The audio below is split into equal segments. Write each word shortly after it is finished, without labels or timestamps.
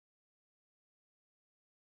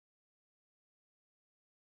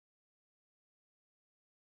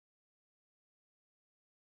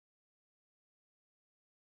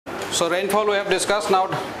So rainfall we have discussed. Now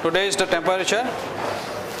today is the temperature.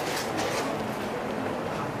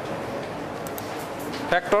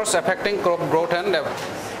 Factors affecting crop growth and development.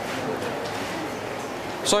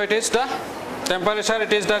 So it is the temperature,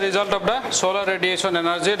 it is the result of the solar radiation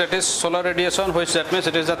energy, that is solar radiation, which that means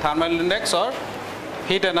it is the thermal index or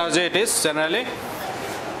heat energy it is generally,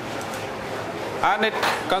 and it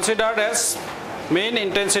considered as mean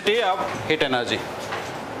intensity of heat energy.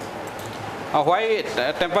 Why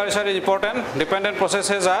temperature is important? Dependent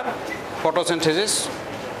processes are photosynthesis,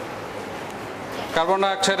 carbon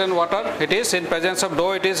dioxide and water. It is in presence of,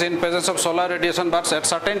 though it is in presence of solar radiation, but at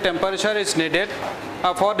certain temperature is needed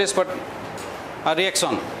for this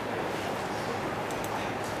reaction.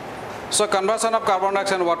 So conversion of carbon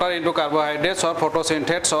dioxide and water into carbohydrates or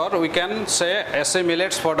photosynthesis, or we can say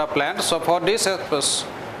assimilates for the plant. So for this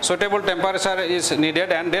suitable temperature is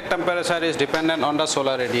needed, and that temperature is dependent on the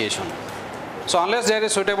solar radiation. So unless there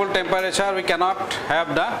is suitable temperature, we cannot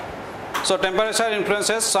have the, so temperature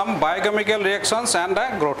influences some biochemical reactions and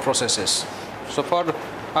the growth processes. So for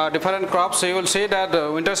different crops, you will see that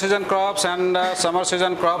winter season crops and summer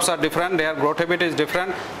season crops are different. Their growth habit is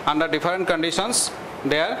different. Under different conditions,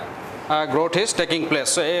 their growth is taking place.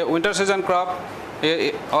 So a winter season crop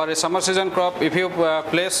or a summer season crop, if you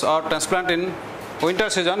place or transplant in winter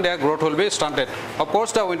season, their growth will be stunted. Of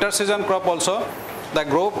course, the winter season crop also, the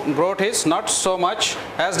growth is not so much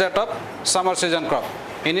as that of summer season crop.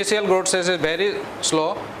 Initial growth stage is very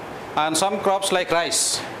slow, and some crops like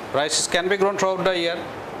rice can be grown throughout the year,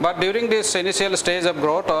 but during this initial stage of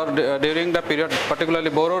growth or during the period, particularly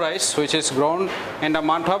Boro rice, which is grown in the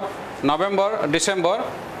month of November, December,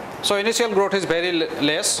 so initial growth is very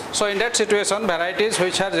less. So in that situation, varieties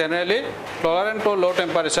which are generally tolerant to low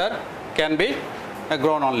temperature can be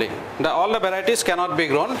grown only. All the varieties cannot be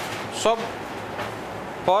grown. So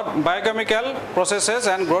for biochemical processes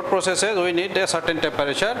and growth processes, we need a certain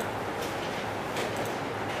temperature.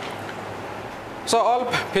 So all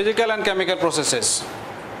physical and chemical processes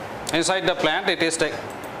inside the plant, it is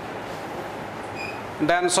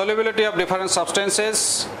then solubility of different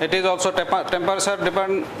substances, it is also temperature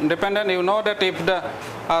dependent. You know that if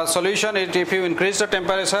the solution, if you increase the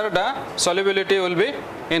temperature, the solubility will be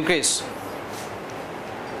increased.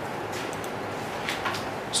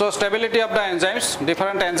 So stability of the enzymes,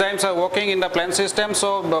 different enzymes are working in the plant system,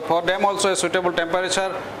 so for them also a suitable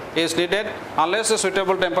temperature is needed. Unless a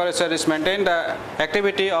suitable temperature is maintained, the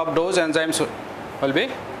activity of those enzymes will be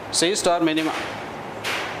ceased or minimum.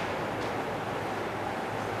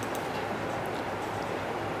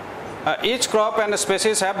 Each crop and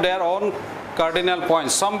species have their own cardinal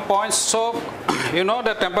points. Some points, so you know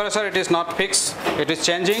the temperature, it is not fixed, it is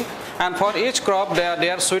changing, and for each crop they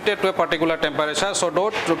are suited to a particular temperature. So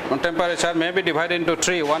those temperature may be divided into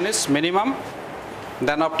three. One is minimum,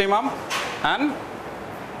 then optimum and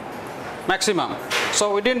maximum.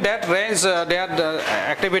 So within that range there are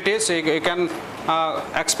activities you can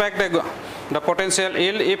expect the potential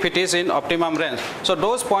yield if it is in optimum range. So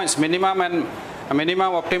those points, minimum,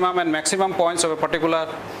 optimum and maximum points of a particular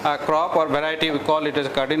crop or variety, we call it as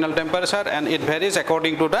cardinal temperature, and it varies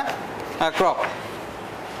according to the crop.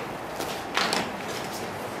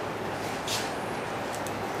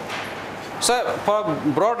 So for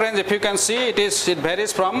broad range, if you can see, it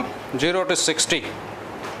varies from 0 to 60.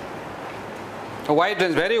 A wide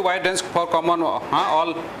range, very wide range for common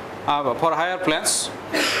all for higher plants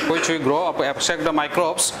which we grow up, except the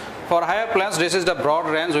microbes. For higher plants, this is the broad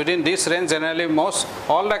range. Within this range, generally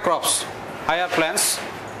all the crops, higher plants.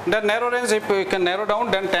 The narrow range, if we can narrow down,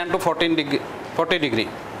 then 10 to 40 degree.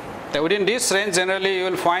 Within this range, generally you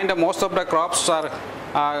will find that most of the crops are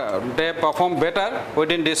they perform better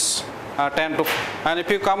within this 10 to. And if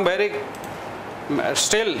you come very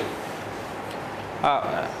still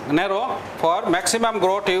narrow, for maximum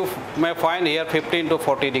growth, you may find here 15 to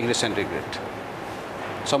 40 degrees centigrade.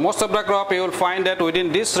 So most of the crop you will find that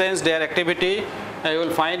within this range their activity, you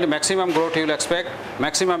will find maximum growth you will expect,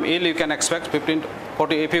 maximum yield you can expect 15 to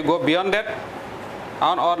 40. If you go beyond that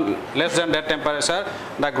or less than that temperature,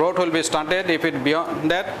 the growth will be stunted. If it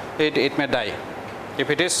beyond that, it may die.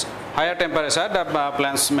 If it is higher temperature, the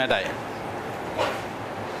plants may die.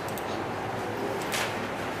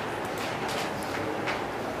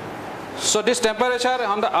 So this temperature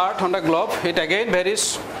on the earth, on the globe, it again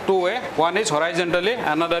varies two ways. One is horizontally,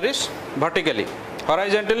 another is vertically.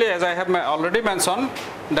 Horizontally, as I have already mentioned,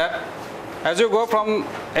 that as you go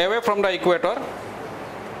away from the equator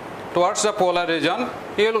towards the polar region,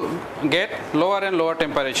 you will get lower and lower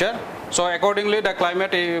temperature. So accordingly, the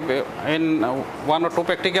climate in one or two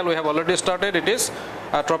practical we have already started. It is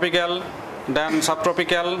tropical, then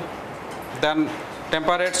subtropical, then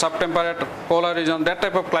temperate, subtemperate, polar region, that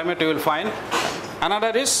type of climate you will find.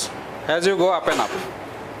 Another is as you go up and up.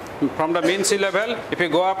 From the mean sea level, if you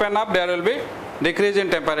go up and up, there will be decrease in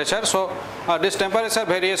temperature. So this temperature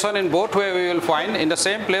variation in both way we will find. In the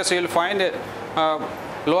same place you will find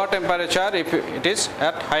lower temperature if it is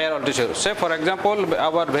at higher altitude. Say for example,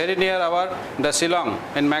 very near the Shillong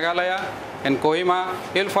in Meghalaya, in Kohima,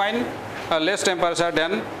 you will find less temperature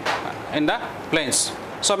than in the plains.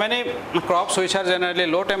 So many crops which are generally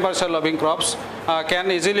low temperature loving crops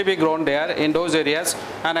can easily be grown there in those areas,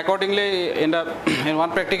 and accordingly in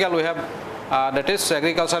one practical we have that is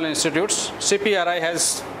Agricultural Institutes. CPRI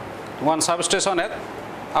has one substation at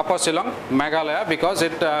Upper Shillong, Meghalaya, because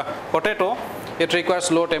potato it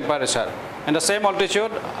requires low temperature. In the same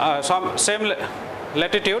altitude, same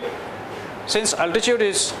latitude, since altitude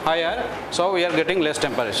is higher, so we are getting less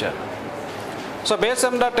temperature. So based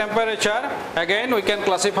on the temperature, again we can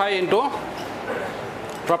classify into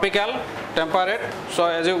tropical, temperate. So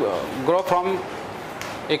as you grow from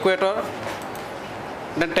equator,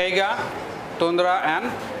 then taiga, tundra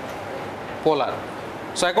and polar.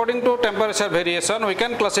 So according to temperature variation, we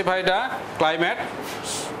can classify the climate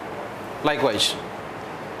likewise.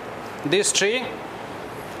 These three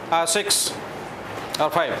are 6 or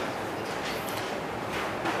 5.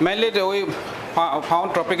 Mainly we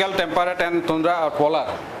found tropical, temperate and tundra or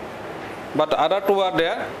polar, but other 2 are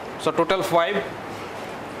there, so total 5.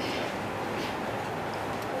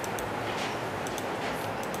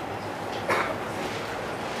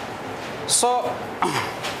 So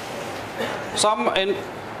some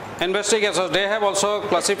investigators, they have also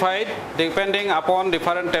classified depending upon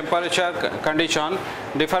different temperature condition,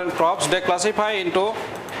 different crops, they classify into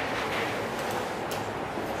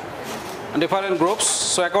different groups.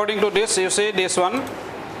 So according to this, you see this one,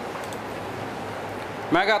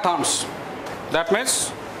 megatherms, that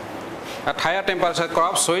means at higher temperature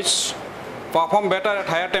crops which perform better at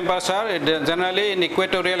higher temperature, generally in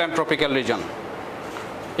equatorial and tropical region.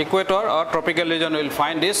 Equator or tropical region will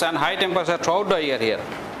find this, and high temperature throughout the year here.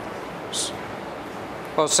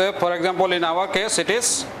 So say for example in our case it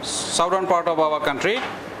is southern part of our country.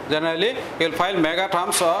 Generally you will find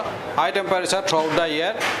megatherms or high temperature throughout the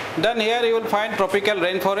year. Then here you will find tropical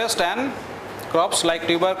rainforest and crops like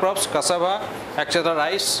tuber crops, cassava, etc.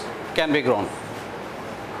 rice can be grown.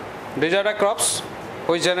 These are the crops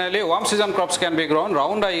which generally warm season crops can be grown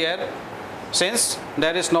round the year since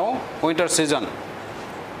there is no winter season.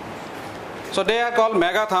 So they are called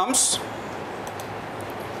megatherms.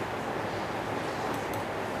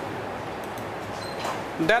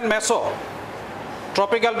 Then meso,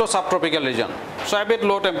 tropical to subtropical region. So a bit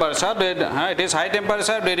low temperature, it is high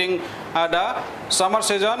temperature during the summer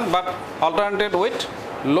season, but alternated with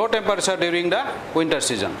low temperature during the winter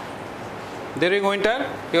season. During winter,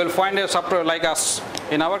 you will find a like us.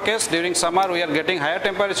 In our case, during summer we are getting higher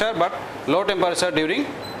temperature, but low temperature during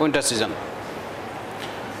winter season.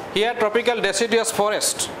 Here tropical deciduous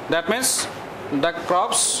forest, that means the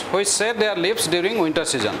crops which shed their leaves during winter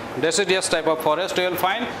season. Deciduous type of forest you will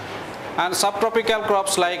find, and subtropical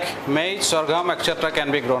crops like maize, sorghum, etc.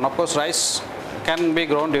 can be grown. Of course, rice can be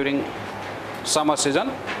grown during summer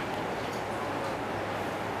season.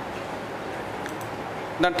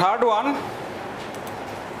 Then third one,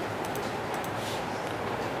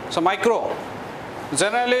 so micro.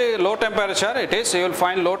 Generally low temperature it is, you will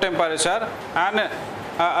find low temperature and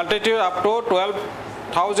altitude up to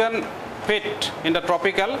 12,000 feet in the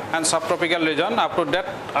tropical and subtropical region. Up to that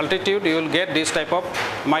altitude you will get this type of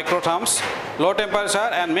microtherms, low temperature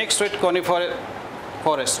and mixed with conifer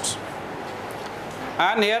forests.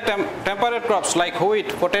 And here temperate crops like wheat,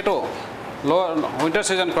 potato, low winter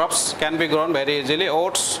season crops can be grown very easily.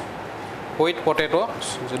 Oats, wheat, potato,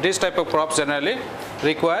 so this type of crops generally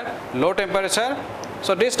require low temperature.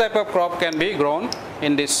 So this type of crop can be grown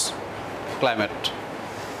in this climate.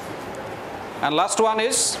 And last one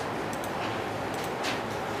is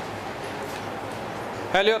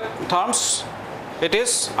heliotherms. It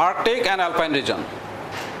is Arctic and Alpine region.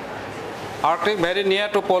 Arctic very near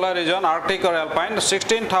to polar region, Arctic or Alpine,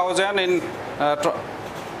 16,000 in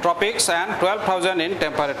tropics and 12,000 in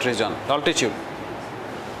temperate region, altitude.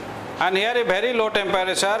 And here a very low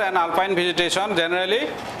temperature and alpine vegetation, generally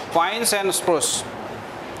pines and spruce.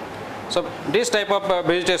 So this type of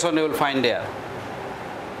vegetation you will find there.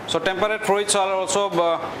 So temperate fruits are also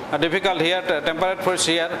difficult here, temperate fruits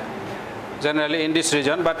here generally in this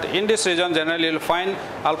region, but in this region generally you will find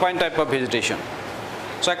alpine type of vegetation.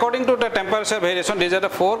 So according to the temperature variation, these are the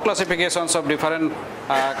 4 classifications of different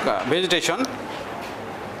vegetation.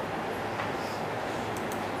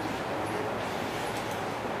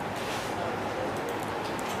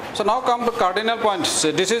 So So now come to cardinal points.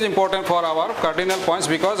 This is important for our cardinal points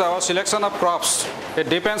because our selection of crops, it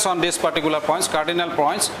depends on these particular points, cardinal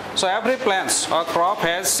points. So every plant or crop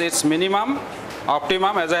has its minimum,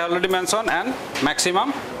 optimum as I already mentioned, and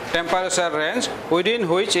maximum temperature range within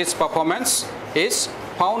which its performance is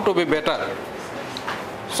found to be better.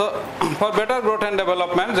 So for better growth and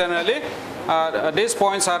development, generally these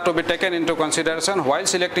points are to be taken into consideration while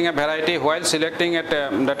selecting a variety, while selecting it,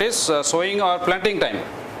 that is sowing or planting time.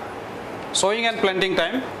 Sowing and planting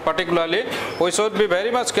time, particularly, we should be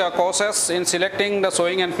very much cautious in selecting the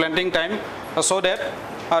sowing and planting time so that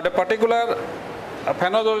the particular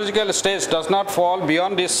phenological stage does not fall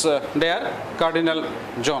beyond this their cardinal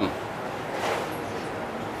zone.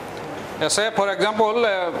 Say for example,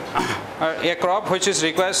 a crop which is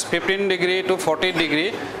requires 15 degree to 14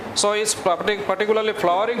 degree, so its particularly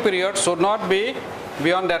flowering period should not be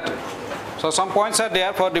beyond that. So some points are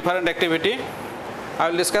there for different activity. I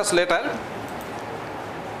will discuss later.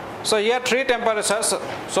 So here 3 temperatures.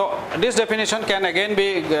 So this definition can again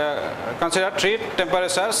be considered 3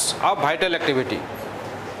 temperatures of vital activity.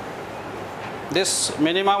 This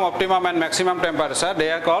minimum, optimum and maximum temperature, they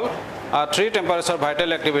are called 3 temperature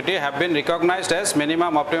vital activity, have been recognized as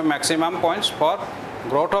minimum, optimum, maximum points for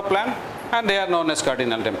growth of plant, and they are known as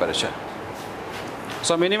cardinal temperature.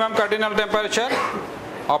 So minimum cardinal temperature,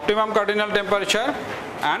 optimum cardinal temperature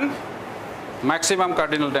and maximum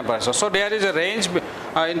cardinal temperature. So there is a range.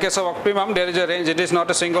 In case of optimum, there is a range. It is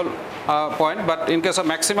not a single point, but in case of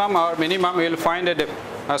maximum or minimum, you will find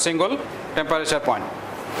a single temperature point.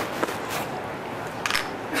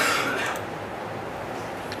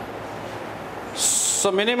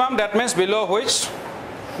 So minimum, that means below which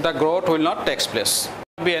the growth will not take place.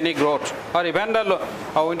 Be any growth, or even the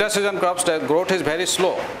winter season crops, the growth is very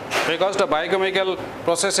slow because the biochemical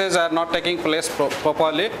processes are not taking place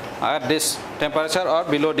properly at this temperature or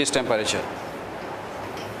below this temperature.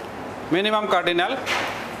 Minimum cardinal,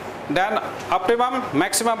 then optimum,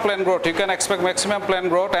 maximum plant growth. You can expect maximum plant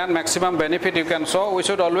growth and maximum benefit you can show. We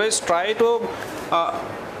should always try to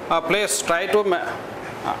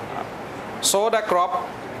sow the crop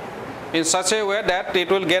in such a way that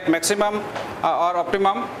it will get maximum or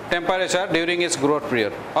optimum temperature during its growth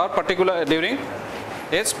period, or particular during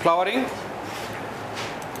its flowering.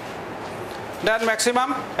 Then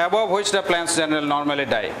maximum above which the plants generally normally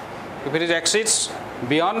die. If it exceeds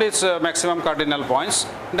beyond its maximum cardinal points,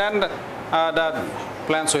 then the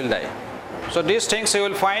plants will die. So these things you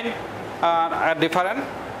will find are different.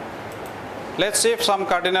 Let's see if some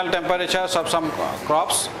cardinal temperatures of some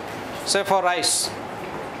crops. Say for rice,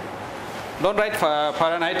 don't write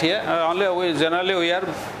Fahrenheit here. Only we generally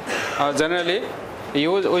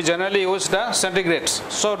use the centigrades.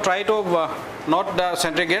 So try to note the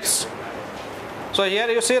centigrades. So here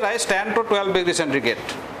you see rice 10 to 12 degrees centigrade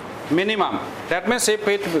minimum. That means if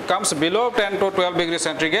it comes below 10 to 12 degrees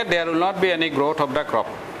centigrade, there will not be any growth of the crop.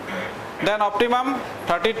 Then optimum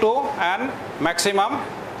 32 and maximum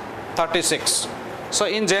 36. So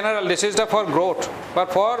in general, this is the for growth,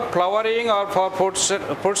 but for flowering or for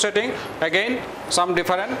fruit setting, again some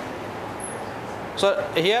different. So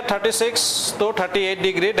here 36 to 38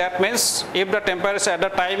 degree, that means if the temperature at the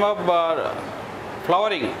time of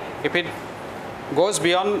flowering, if it goes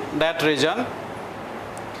beyond that region,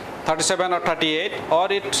 37 or 38, or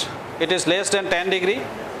it is less than 10 degree,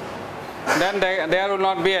 then there will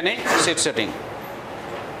not be any seed setting.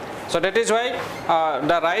 So that is why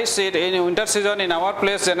the rice in winter season in our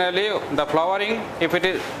place generally the flowering,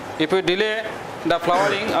 if we delay the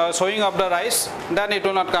flowering sowing of the rice, then it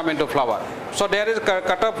will not come into flower. So there is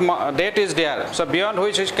cut-off date is there. So beyond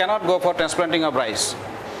which it cannot go for transplanting of rice.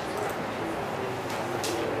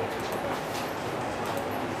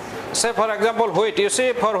 Say for example wheat. You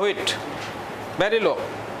see for wheat very low,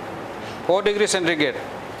 4 degrees centigrade.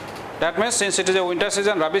 That means since it is a winter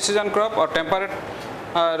season, rabi season crop or temperate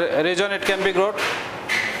region, it can be growth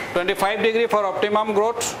 25 degree for optimum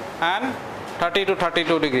growth and 30 to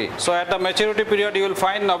 32 degree. So at the maturity period you will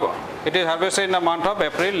find it is harvested in the month of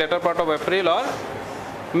April, later part of April or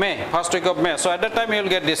May, first week of May. So at that time you will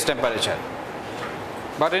get this temperature.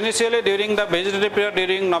 But initially during the vegetative period,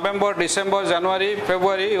 during November, December, January,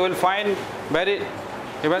 February, you will find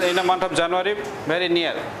even in the month of January, very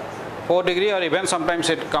near 4 degree, or even sometimes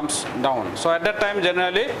it comes down. So at that time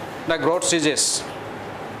generally the growth ceases.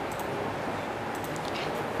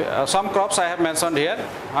 Some crops I have mentioned here.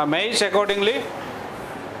 Maize accordingly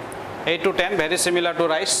 8 to 10, very similar to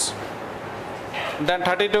rice. Then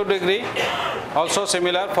 32 degree, also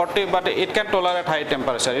similar, 40, but it can tolerate high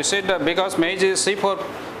temperature. You see, because maize is C4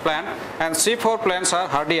 plant and C4 plants are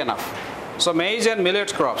hardy enough. So maize and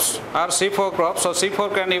millet crops are C4 crops. So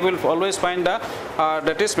C4 can, you will always find the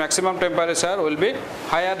that is maximum temperature will be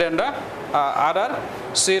higher than the other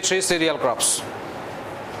C3 cereal crops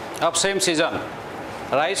of same season.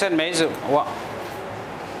 Rice and maize,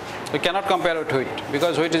 we cannot compare with wheat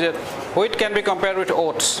because wheat can be compared with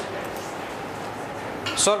oats.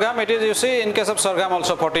 Sorghum, it is, you see, in case of sorghum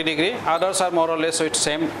also 40 degree. Others are more or less with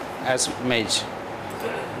same as maize.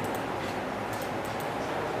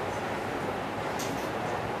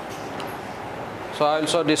 So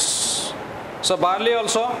also this. So barley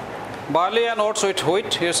also, barley and oats with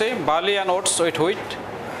wheat. You see, barley and oats with wheat.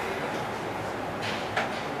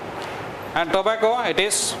 And tobacco, it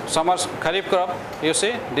is summer kharif crop. You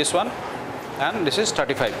see this one, and this is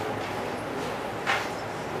 35.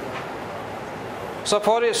 So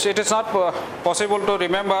for it is not possible to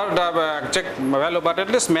remember the exact value, but at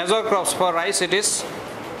least major crops. For rice it is,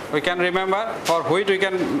 we can remember. For wheat we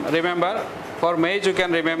can remember. For maize you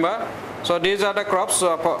can remember. So these are the crops,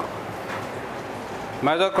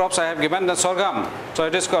 major crops I have given. The sorghum. So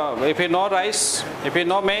it is, if you know rice, if you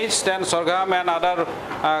know maize, then sorghum and other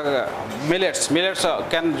millets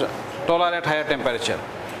can tolerate higher temperature.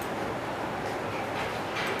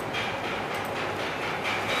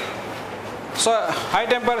 So high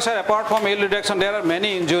temperature, apart from yield reduction, there are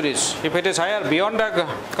many injuries. If it is higher beyond the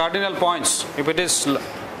cardinal points, if it is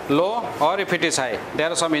low or if it is high,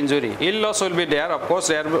 there are some injury. Yield loss will be there, of course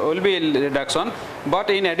there will be yield reduction, but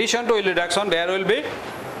in addition to yield reduction, there will be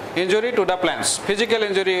injury to the plants. Physical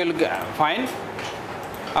injury you will find,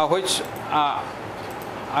 which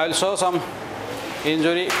I will show some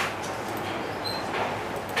injury.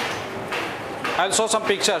 I will show some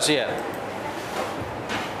pictures here.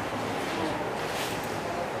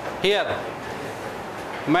 Here,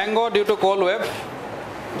 mango due to cold wave.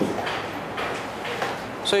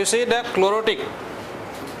 So you see that chlorotic,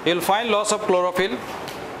 you will find loss of chlorophyll,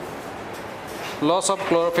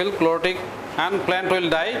 chlorotic, and plant will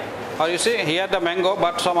die. Or you see here the mango,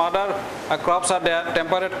 but some other crops are there,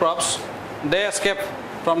 temperate crops, they escape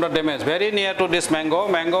from the damage. Very near to this mango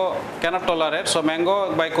cannot tolerate. So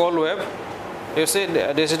mango by cold wave, you see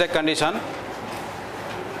this is the condition.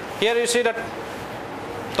 Here you see that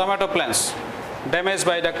tomato plants damaged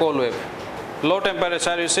by the cold wave. Low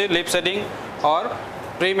temperature, you see leaf shedding or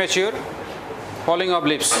premature falling of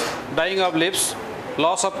leaves, dying of leaves,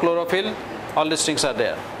 loss of chlorophyll, all these things are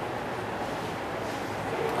there.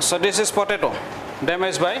 So this is potato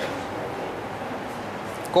damaged by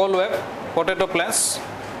cold wave, potato plants.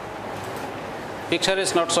 Picture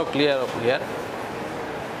is not so clear over here.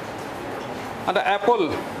 And the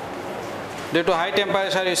apple, due to high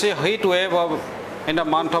temperature, you see heat wave of in the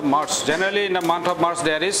month of March. Generally in the month of March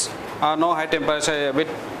there is no high temperature, with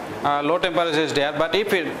low temperature is there, but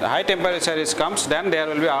if high temperature comes, then there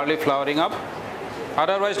will be early flowering up.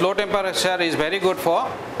 Otherwise low temperature is very good for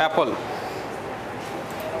apple.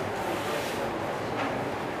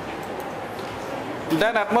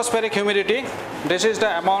 Then atmospheric humidity, this is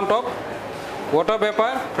the amount of water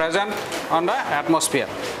vapor present on the atmosphere.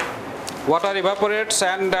 Water evaporates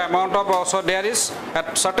and the amount of, also there is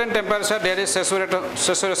at certain temperature there is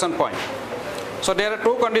saturation point. So there are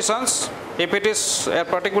two conditions. If it is a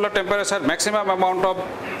particular temperature, maximum amount of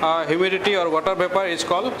humidity or water vapor is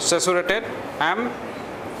called saturated, and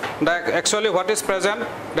actually what is present,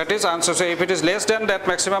 that is unsaturated. If it is less than that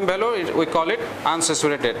maximum value, we call it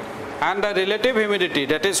unsaturated. And the relative humidity,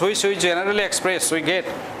 that is which we generally express, we get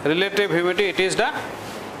relative humidity, it is a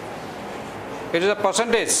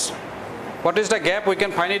percentage. What is the gap? We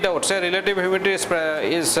can find it out. Say relative humidity is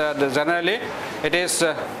generally it is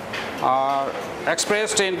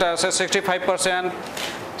expressed in say 65%,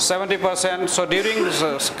 70%. So during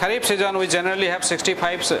Kharif season, we generally have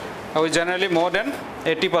 65. We generally more than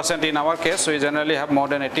 80%. In our case, we generally have more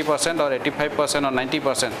than 80% or 85% or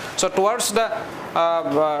 90%. So towards the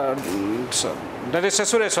that is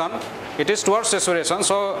saturation. It is towards saturation.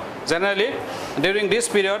 So generally during this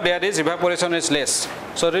period there is evaporation is less.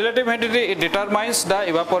 So relative humidity, it determines the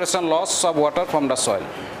evaporation loss of water from the soil.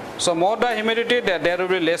 So more the humidity, there will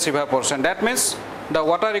be less evaporation. That means the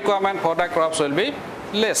water requirement for the crops will be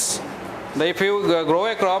less. If you grow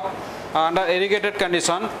a crop under irrigated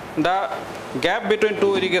condition, the gap between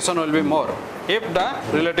two irrigation will be more if the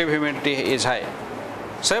relative humidity is high.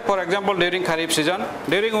 Say for example during Kharif season,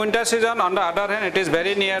 during winter season on the other hand it is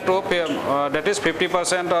very near to that is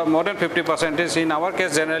 50% or more than 50%. Is in our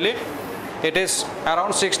case generally it is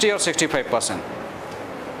around 60 or 65%.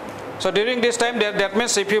 So during this time that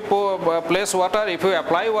means if you place water, if you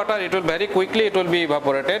apply water, it will very quickly it will be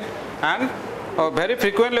evaporated, and very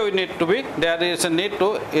frequently there is a need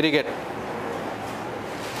to irrigate.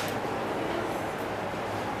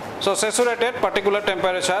 So saturated particular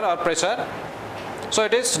temperature or pressure. So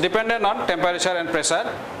it is dependent on temperature and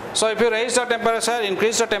pressure. So if you raise the temperature,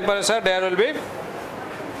 increase the temperature, there will be,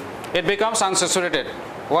 it becomes unsaturated.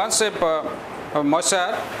 Once if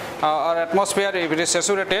moisture or atmosphere, if it is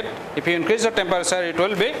saturated, if you increase the temperature, it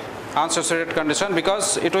will be unsaturated condition,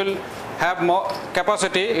 because it will have more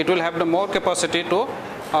capacity, it will have the more capacity to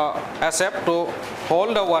accept, to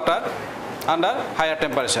hold the water under higher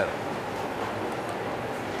temperature.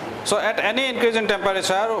 So at any increase in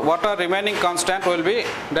temperature, water remaining constant will be,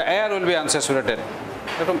 the air will be unsaturated.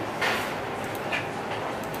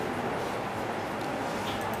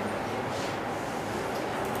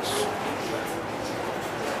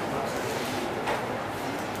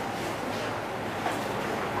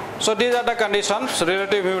 So these are the conditions: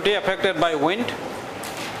 relative humidity affected by wind,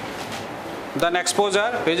 then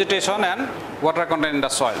exposure, vegetation, and water content in the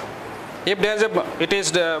soil. If there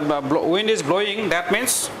is the wind is blowing, that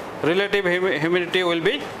means relative humidity will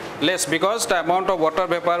be less, because the amount of water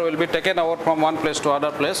vapor will be taken out from one place to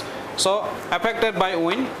other place. So affected by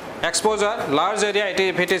wind. Exposure, large area,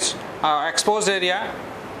 if it is exposed area,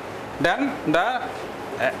 then the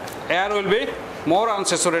air will be more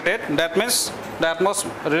unsaturated. That means the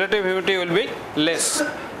relative humidity will be less.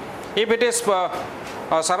 If it is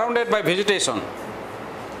surrounded by vegetation,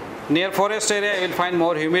 near forest area, you will find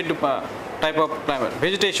more humid type of climate.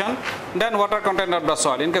 Vegetation, then water content of the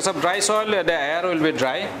soil. In case of dry soil, the air will be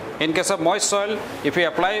dry. In case of moist soil, if you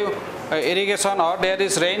apply irrigation or there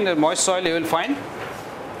is rain, the moist soil, you will find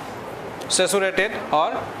saturated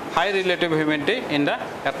or high relative humidity in the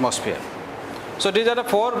atmosphere. So these are the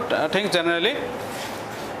four things generally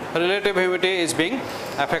relative humidity is being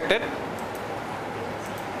affected.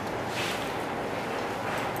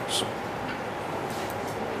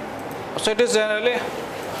 So it is generally,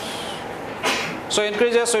 so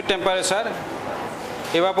increases with temperature,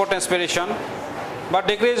 evapotranspiration, but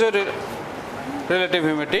decrease with relative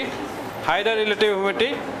humidity. Higher relative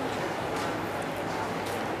humidity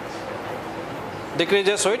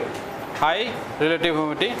decreases with high relative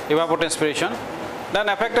humidity, evapotranspiration. Then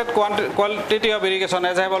affected quality of irrigation.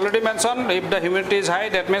 As I have already mentioned, if the humidity is high,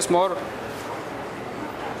 that means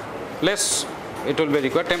less it will be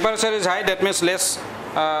required. Temperature is high, that means less,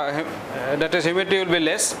 that is humidity will be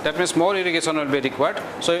less, that means more irrigation will be required.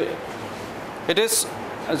 So it is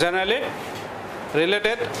generally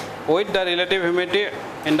related with the relative humidity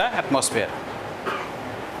in the atmosphere.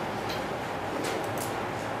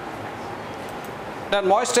 Then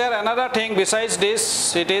moisture, another thing besides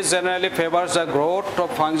this, it is generally favors the growth of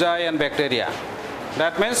fungi and bacteria.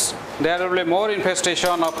 That means there will be more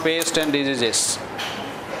infestation of pests and diseases.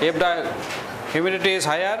 If the humidity is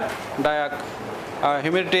higher, the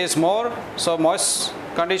humidity is more, so moist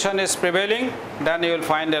condition is prevailing, then you will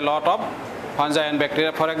find a lot of fungi and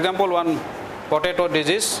bacteria. For example, one potato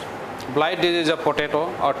disease, blight disease of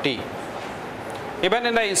potato or tea. Even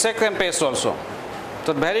in the insect and pest also.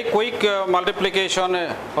 So very quick multiplication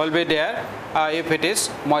will be there if it is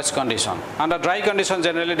moist condition. Under dry condition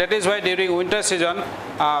generally, that is why during winter season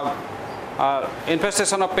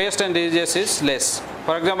infestation of pest and diseases is less.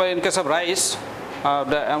 For example, in case of rice,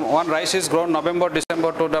 one rice is grown November,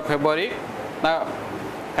 December to the February,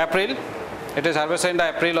 April. It is harvested in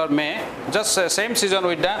the April or May, just same season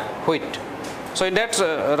with the wheat. So in that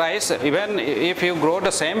rice, even if you grow the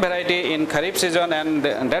same variety in Kharif season and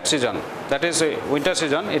that season, that is winter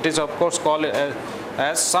season, it is of course called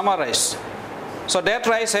as summer rice. So that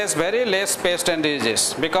rice has very less pest and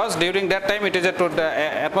diseases, because during that time it is to the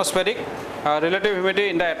atmospheric relative humidity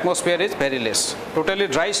in the atmosphere is very less. Totally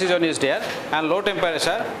dry season is there and low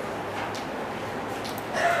temperature.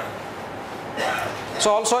 So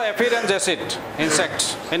also aphid and acid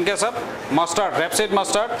insects. In case of mustard, rapeseed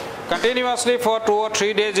mustard, continuously for 2 or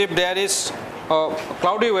 3 days if there is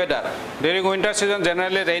cloudy weather. During winter season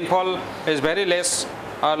generally rainfall is very less,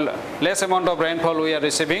 less amount of rainfall we are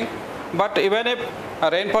receiving. But even if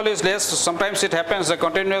rainfall is less, sometimes it happens the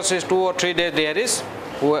continuous is 2 or 3 days there is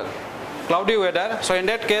cloudy weather. So in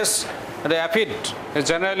that case the aphid is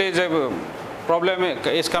generally a problem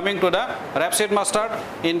is coming to the rapeseed mustard.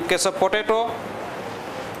 In case of potato,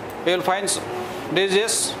 you will find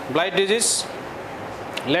disease, blight disease,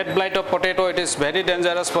 lead blight of potato. It is very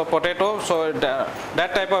dangerous for potato. So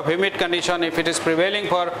that type of humid condition, if it is prevailing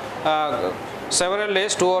for several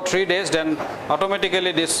days, 2 or 3 days, then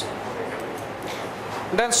automatically this.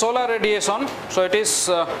 Then solar radiation. So it is,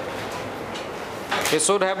 it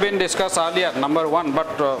should have been discussed earlier, number 1,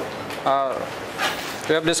 but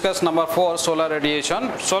we have discussed number 4, solar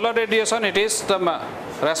radiation. Solar radiation, it is the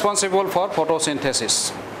responsible for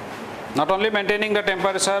photosynthesis. Not only maintaining the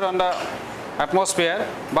temperature on the atmosphere,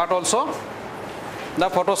 but also the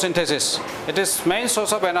photosynthesis. It is main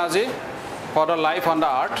source of energy for the life on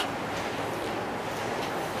the earth.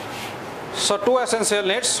 So two essential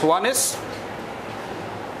needs. One is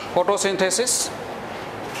photosynthesis,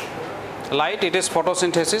 light, it is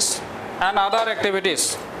photosynthesis, and other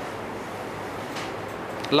activities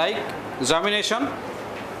like germination,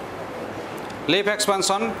 leaf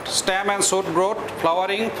expansion, stem and shoot growth,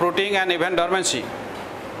 flowering, fruiting, and even dormancy.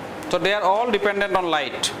 So they are all dependent on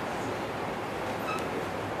light.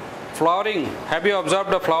 Flowering, have you observed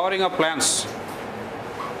the flowering of plants?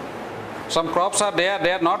 Some crops are there,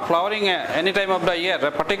 they are not flowering any time of the year,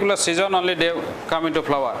 a particular season only they come into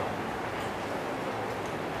flower.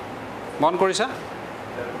 Mon Kurisa?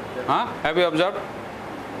 Have you observed?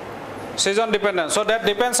 Season dependent, so that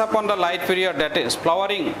depends upon the light period, that is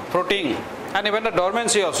flowering, fruiting, and even the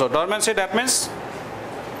dormancy also. Dormancy, that means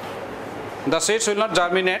the seeds will not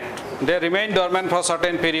germinate, they remain dormant for a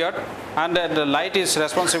certain period, and the light is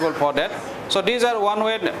responsible for that. So these are one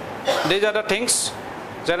way, these are the things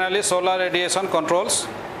generally solar radiation controls.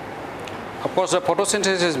 Of course the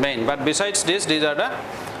photosynthesis is main, but besides this, these are the,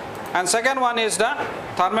 and second one is the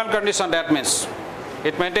thermal condition, that means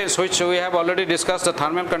it maintains, which we have already discussed, the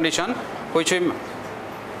thermal condition, which we,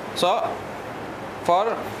 so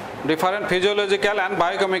for different physiological and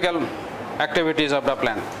biochemical activities of the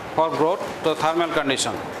plant, for growth, the thermal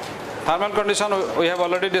condition. Thermal condition we have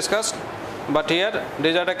already discussed, but here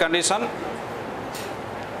these are the condition.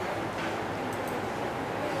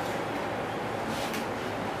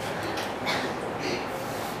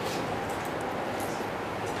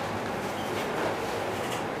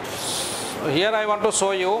 Here I want to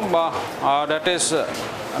show you that is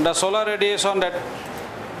the solar radiation, that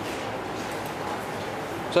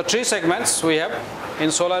so three segments we have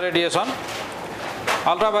in solar radiation.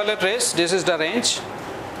 Ultraviolet rays, this is the range.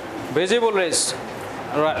 Visible rays,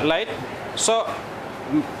 light. So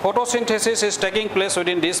photosynthesis is taking place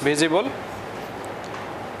within this visible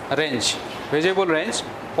range. Visible range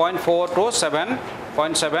 0.4 to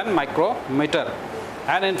 7.7 micrometer,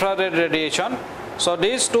 and infrared radiation. So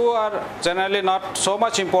these two are generally not so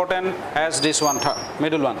much important as this one,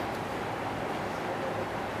 middle one.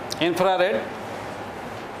 Infrared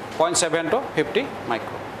 0.7 to 50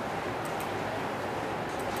 micro.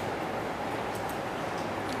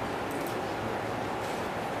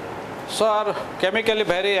 So are chemically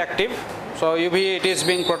very active. So UV, it is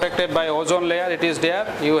being protected by ozone layer, it is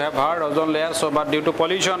there, you have heard ozone layer. So but due to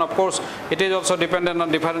pollution, of course, it is also dependent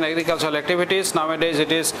on different agricultural activities. Nowadays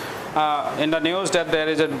it is in the news that there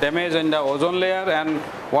is a damage in the ozone layer, and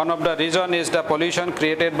one of the reason is the pollution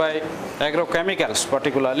created by agrochemicals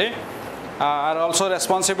particularly are also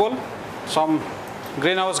responsible. Some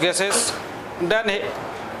greenhouse gases then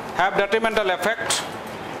have detrimental effect.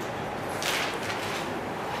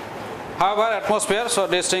 However, atmosphere, so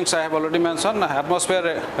these things I have already mentioned,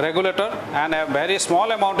 atmosphere regulator, and a very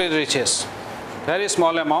small amount it reaches, very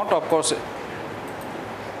small amount, of course.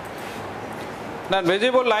 Then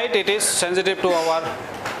visible light, it is sensitive to our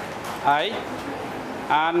eye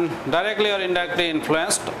and directly or indirectly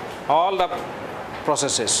influenced all the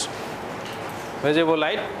processes. Visible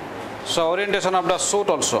light, so orientation of the shoot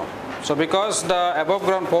also. So because the above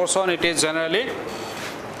ground portion, it is generally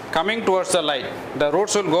coming towards the light, the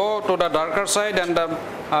roots will go to the darker side and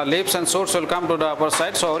the leaves and shoots will come to the upper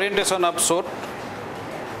side. So orientation of shoot.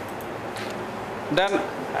 Then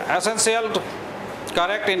essential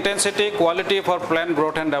correct intensity, quality for plant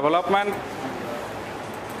growth and development.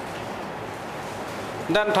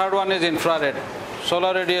 Then third one is infrared,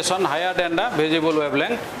 solar radiation higher than the visible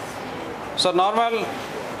wavelength. So normal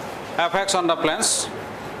effects on the plants,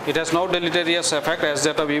 it has no deleterious effect as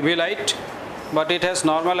that of UV light, but it has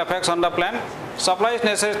normal effects on the plant. Supplies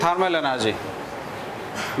necessary thermal energy.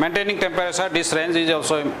 Maintaining temperature, this range is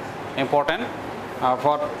also important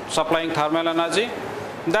for supplying thermal energy.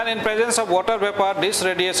 Then in presence of water vapor, this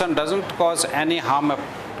radiation doesn't cause any harm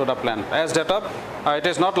to the plant as that of, it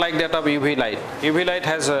is not like that of UV light. UV light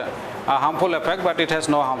has a harmful effect, but it has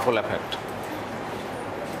no harmful effect.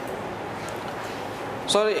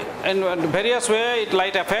 So in various ways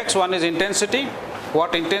light affects. One is intensity.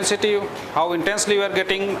 What intensity, how intensely you are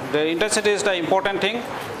getting, the intensity is the important thing.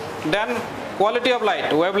 Then quality of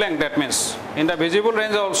light, wavelength, that means in the visible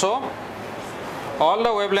range also, all the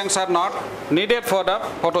wavelengths are not needed for the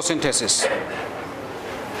photosynthesis.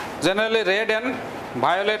 Generally red and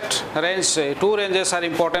violet range, two ranges are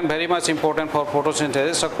important, very much important for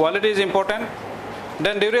photosynthesis. So quality is important.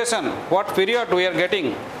 Then duration, what period we are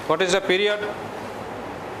getting, what is the period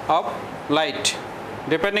of light.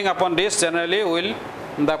 Depending upon this, generally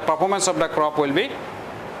the performance of the crop will be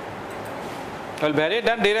will vary.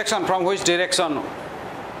 Then direction, from which direction.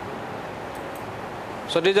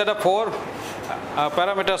 So these are the four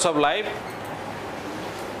parameters of life.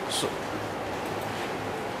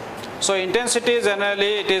 So intensity,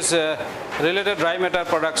 generally it is related dry matter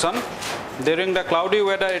production. During the cloudy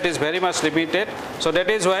weather it is very much limited. So that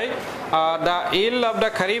is why the yield of the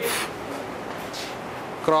Kharif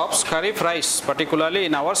crops, Kharif rice, particularly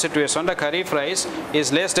in our situation, the Kharif rice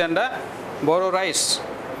is less than the Boro rice,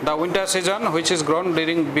 the winter season, which is grown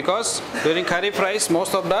during, because during Kharif rice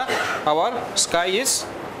most of the our sky is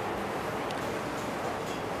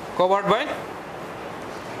covered by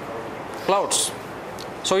clouds.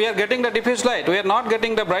 So we are getting the diffuse light. We are not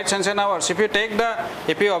getting the bright sunshine hours. If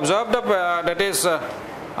you observe the that is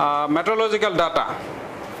meteorological data,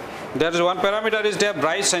 there is one parameter is there,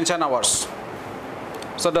 bright sunshine hours.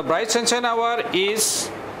 So the bright sunshine hour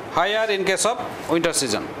is higher in case of winter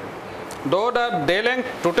season, though the day length,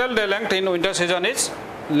 total day length in winter season is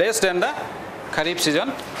less than the Kharif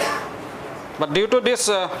season. But due to this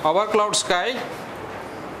overcloud sky,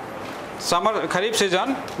 summer Kharif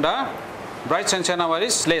season, the bright sunshine hour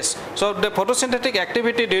is less. So the photosynthetic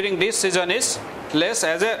activity during this season is less.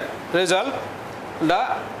 As a result,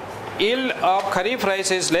 the yield of Kharif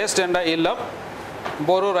rice is less than the yield of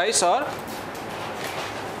Boro rice. Or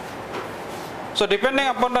so depending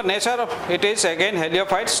upon the nature of it is again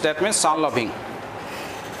heliophytes, that means sun loving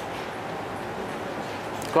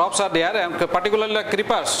crops are there, and particularly the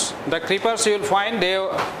creepers. The creepers you will find they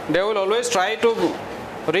will always try to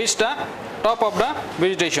reach the top of the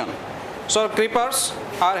vegetation. So creepers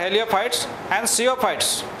are heliophytes and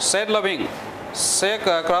ceophytes, shade loving. Say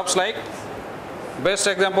crops like, best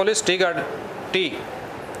example is tea. Tea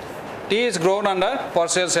is grown under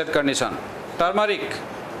partial shade condition. Turmeric,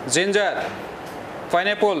 ginger,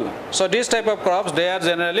 pineapple. So these type of crops, they are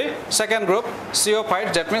generally second group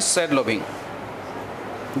ceophytes, that means shade loving.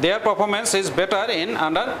 Their performance is better in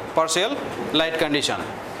under partial light condition.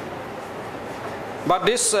 But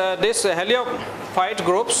this heliophyte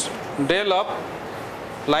groups, they love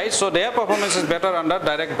light, so their performance is better under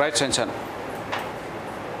direct bright sunshine.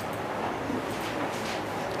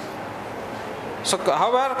 So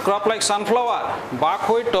however, crop like sunflower,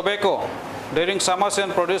 buckwheat, tobacco during summer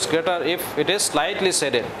season produce greater if it is slightly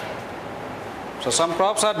shaded. So some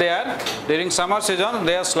crops are there during summer season,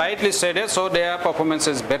 they are slightly shaded, so their performance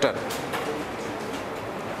is better.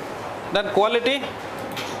 Then quality,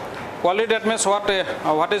 that means what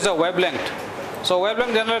is the wavelength. So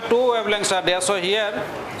wavelength, generally two wavelengths are there. So here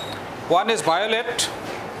one is violet,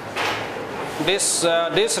 this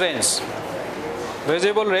range,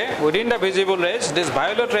 visible ray, within the visible range this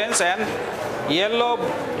violet range, and yellow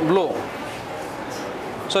blue.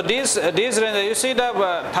 So these range, you see the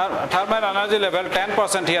thermal energy level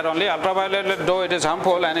 10% here only. Ultraviolet, though it is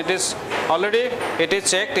harmful and it is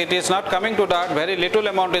checked, it is not coming to that, very little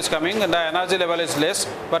amount is coming and the energy level is less.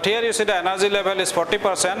 But here you see the energy level is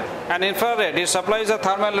 40%, and infrared, it supplies the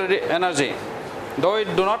thermal energy, though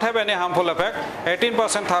it do not have any harmful effect,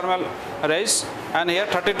 18% thermal rays, and here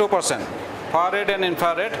 32%, far red and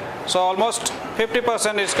infrared. So almost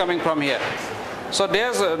 50% is coming from here. So they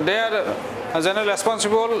are generally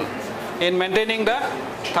responsible in maintaining the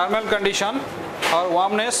thermal condition or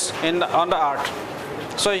warmness on the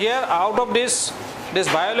earth. So here out of this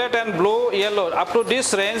violet and blue, yellow, up to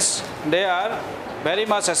this range, they are very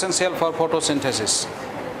much essential for photosynthesis.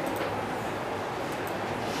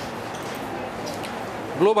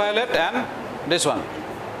 Blue, violet, and this one.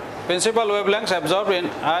 Principal wavelengths absorbed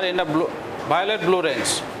are in the violet blue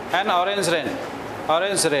range and orange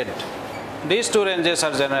red. These two ranges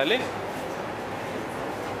are generally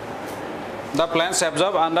the plants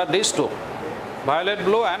absorb under these two, violet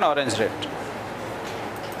blue and orange red.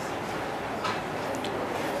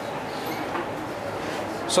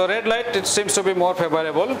 So red light, it seems to be more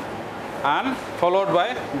favorable, and followed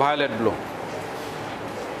by violet blue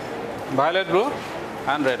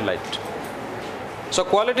and red light. So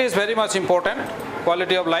quality is very much important,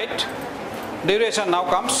 quality of light. Duration now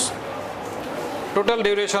comes, total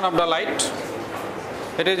duration of the light.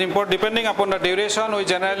 It is important. Depending upon the duration, we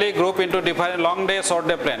generally group into different long day, short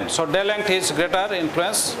day plan. So day length is greater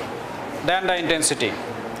influence than the intensity.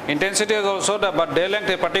 Intensity is also but day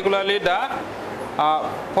length, particularly the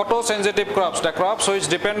photosensitive crops, the crops which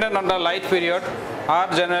dependent on the light period,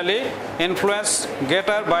 are generally influenced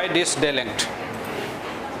greater by this day length.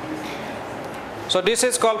 So this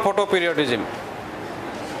is called photoperiodism.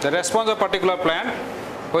 The response of particular plant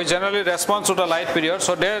which generally responds to the light period,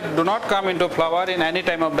 so they do not come into flower in any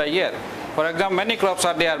time of the year. For example, many crops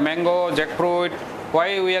are there, mango, jackfruit.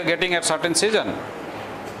 Why we are getting at certain season?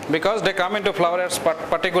 Because they come into flower at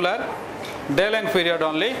particular day length period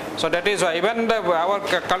only. So that is why even our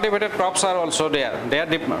cultivated crops are also there. They are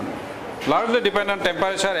largely dependent on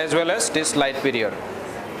temperature as well as this light period.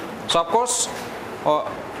 So of course,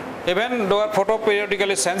 even though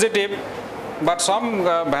photoperiodically sensitive, but some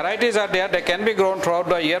varieties are there, they can be grown throughout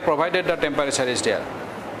the year provided the temperature is there.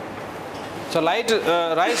 So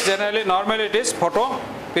rice generally, normally it is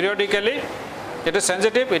photoperiodically, it is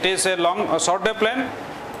sensitive, it is a short day plant.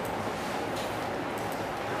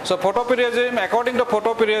 So photoperiodism, according to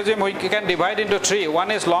photoperiodism, we can divide into three.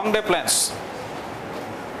 One is long day plants.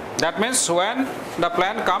 That means when the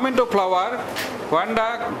plant come into flower, when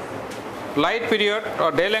the light period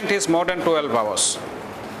or day length is more than 12 hours.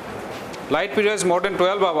 Light period is more than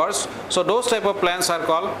 12 hours. So those type of plants are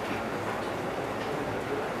called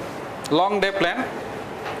long day plant.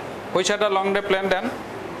 Which are the long day plant then?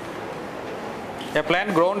 A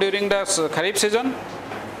plant grown during the Kharif season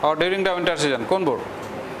or during the winter season? Kunbur?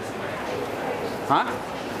 Huh?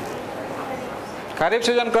 Kharif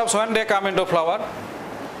season crops, when they come into flower?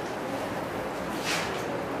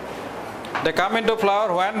 They come into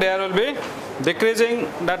flower when there will be decreasing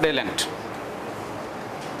the day length.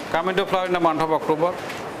 Come into flower in the month of October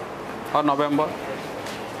or November.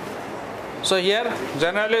 So here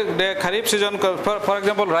generally the Kharif season, for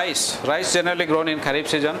example rice generally grown in Kharif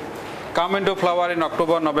season, come into flower in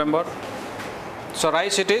October, November. So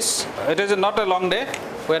rice it is not a long day.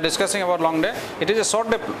 We are discussing about long day. It is a short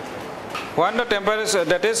day. When the temperature,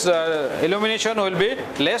 that is illumination will be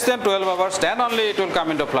less than 12 hours, then only it will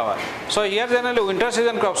come into flower. So here generally winter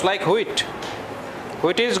season crops like wheat.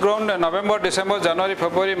 Wheat is grown in November, December, January,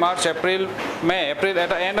 February, March, April, May. At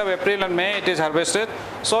the end of April and May it is harvested.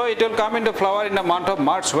 So it will come into flower in the month of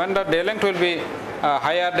March when the day length will be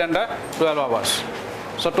higher than the 12 hours.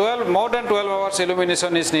 So more than 12 hours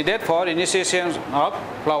illumination is needed for initiation of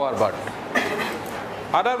flower bud.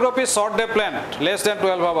 Other group is short day plant, less than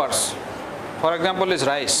 12 hours. For example is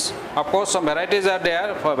rice. Of course some varieties are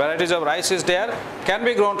there, for varieties of rice is there, can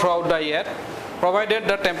be grown throughout the year, provided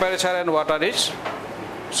the temperature and water is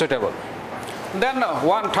suitable. Then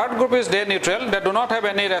one third group is day neutral, they do not have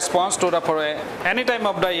any response to the any time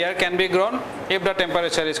of the year, can be grown if the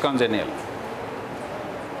temperature is congenial.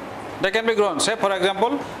 They can be grown, say for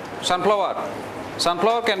example sunflower.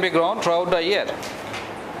 Sunflower can be grown throughout the year.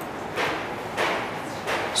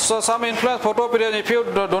 So some influence photoperiod, if you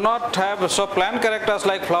do not have plant characters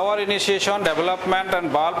like flower initiation, development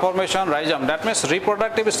and bulb formation, rhizome, that means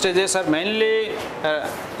reproductive stages are mainly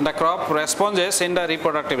the crop responses in the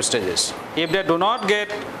reproductive stages. If they do not get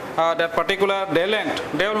that particular day length,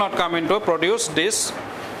 they will not come into produce this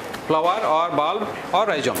flower or bulb or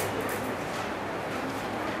rhizome.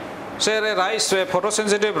 Say a rice, a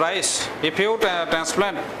photosensitive rice, if you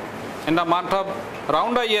transplant in the month of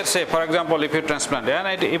around a year, say for example if you transplant,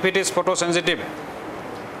 and if it is photosensitive,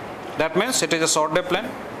 that means it is a short day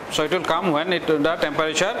plant. So it will come when the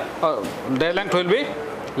temperature day length will be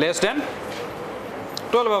less than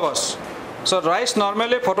 12 hours. So rice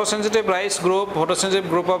normally, photosensitive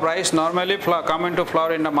group of rice normally come into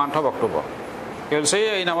flower in the month of October. You will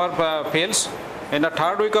see in our fields in the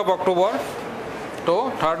third week of October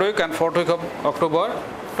to third week and fourth week of October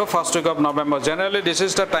to first week of November. Generally this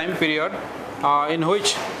is the time period in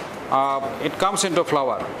which it comes into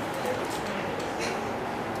flower.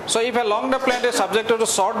 So if a long day plant is subjected to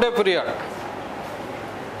short day period,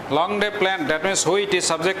 long day plant, that means wheat is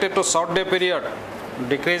subjected to short day period,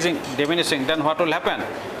 diminishing, then what will happen?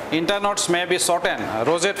 Internodes may be shortened,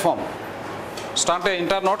 rosette form. Stunted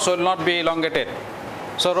internodes will not be elongated.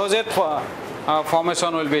 So rosette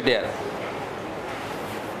formation will be there.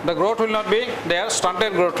 The growth will not be there,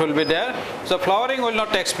 stunted growth will be there. So flowering will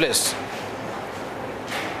not take place.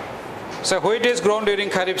 So wheat is grown during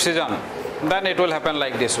Kharif season, then it will happen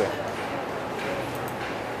like this way.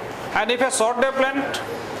 And if a short day plant,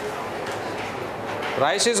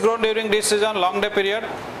 rice is grown during this season, long day period,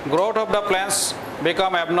 growth of the plants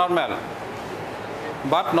become abnormal,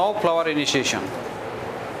 but no flower initiation.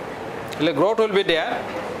 The growth will be there.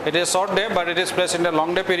 It is short day, but it is placed in the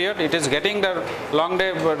long day period. It is getting the long day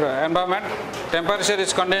environment. Temperature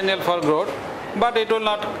is congenial for growth, but it will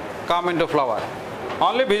not come into flower.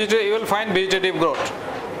 Only you will find vegetative growth.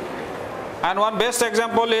 And one best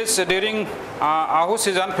example is during Ahu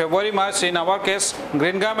season, February, March. In our case,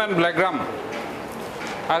 green gum and black gum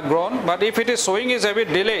are grown. But if it is sowing is a bit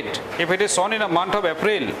delayed, if it is sown in the month of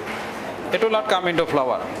April, it will not come into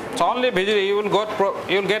flower. So only you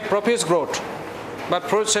will get profuse growth. But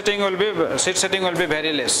seed setting will be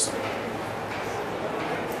very less.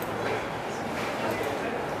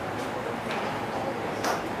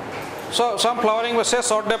 So some flowering we say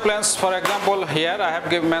short day plants. For example, here I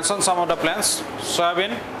have mentioned some of the plants: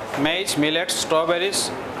 soybean, maize, millets,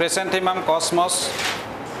 strawberries, chrysanthemum, cosmos,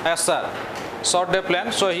 aster. Short day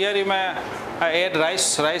plant. So here you may add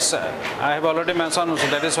rice. Rice I have already mentioned, so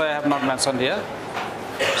that is why I have not mentioned here.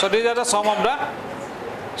 So these are the some of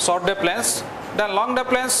the short day plants. Then long day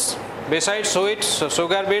plants, besides wheat,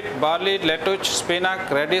 sugar beet, barley, lettuce,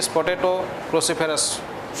 spinach, radish, potato, cruciferous.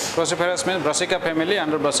 Cruciferous means Brassica family.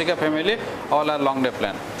 Under Brassica family, all are long day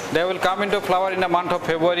plant. They will come into flower in the month of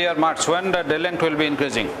February or March, when the day length will be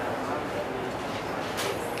increasing.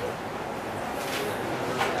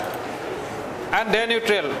 And then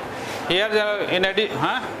neutral. Here in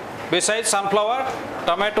besides sunflower,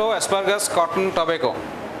 tomato, asparagus, cotton, tobacco.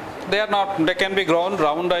 They are not. They can be grown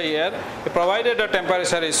round the year, provided the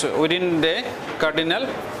temperature is within the cardinal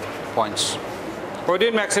points.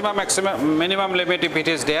 Within minimum limit, if it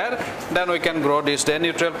is there, then we can grow these day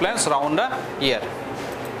neutral plants round the year.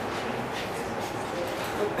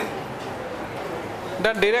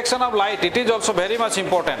 The direction of light, it is also very much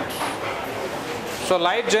important. So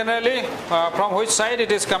light generally from which side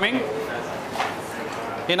it is coming?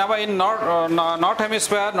 In north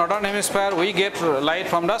hemisphere, northern hemisphere, we get light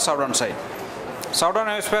from the southern side. Southern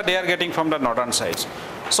hemisphere, they are getting from the northern sides.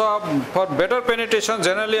 So for better penetration,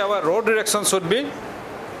 generally our row direction should be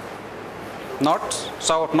north,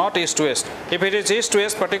 south, not east, west. If it is east,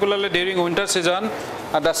 west, particularly during winter season,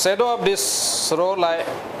 the shadow of this row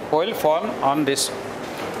will fall on this.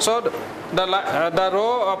 So the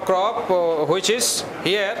row of crop which is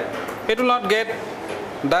here, it will not get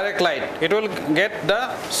direct light. It will get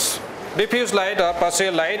the diffuse light or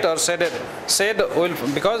partial light or shade will,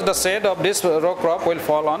 because the shade of this row crop will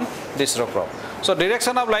fall on this row crop. So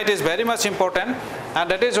direction of light is very much important, and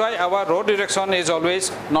that is why our row direction is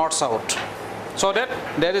always north-south, so that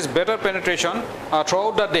there is better penetration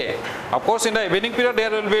throughout the day. Of course, in the evening period there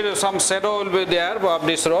will be some shadow will be there of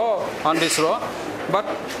this row on this row, but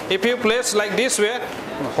if you place like this way,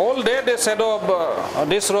 whole day the shadow of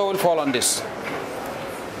this row will fall on this.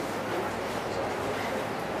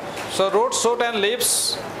 So roots, shoot and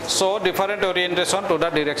leaves show different orientation to the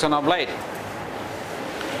direction of light.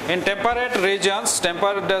 In temperate regions,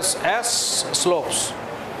 temperate as slopes,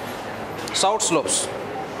 south slopes.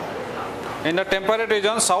 In the temperate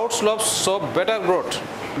regions, south slopes show better growth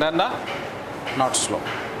than the north slope,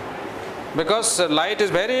 because light is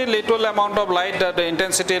very little amount of light, the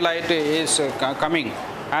intensity light is coming,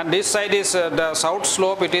 and this side is the south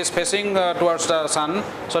slope, it is facing towards the sun.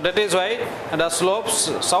 So that is why the slopes,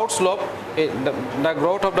 south slope, the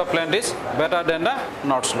growth of the plant is better than the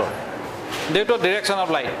north slope due to direction of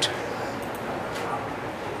light.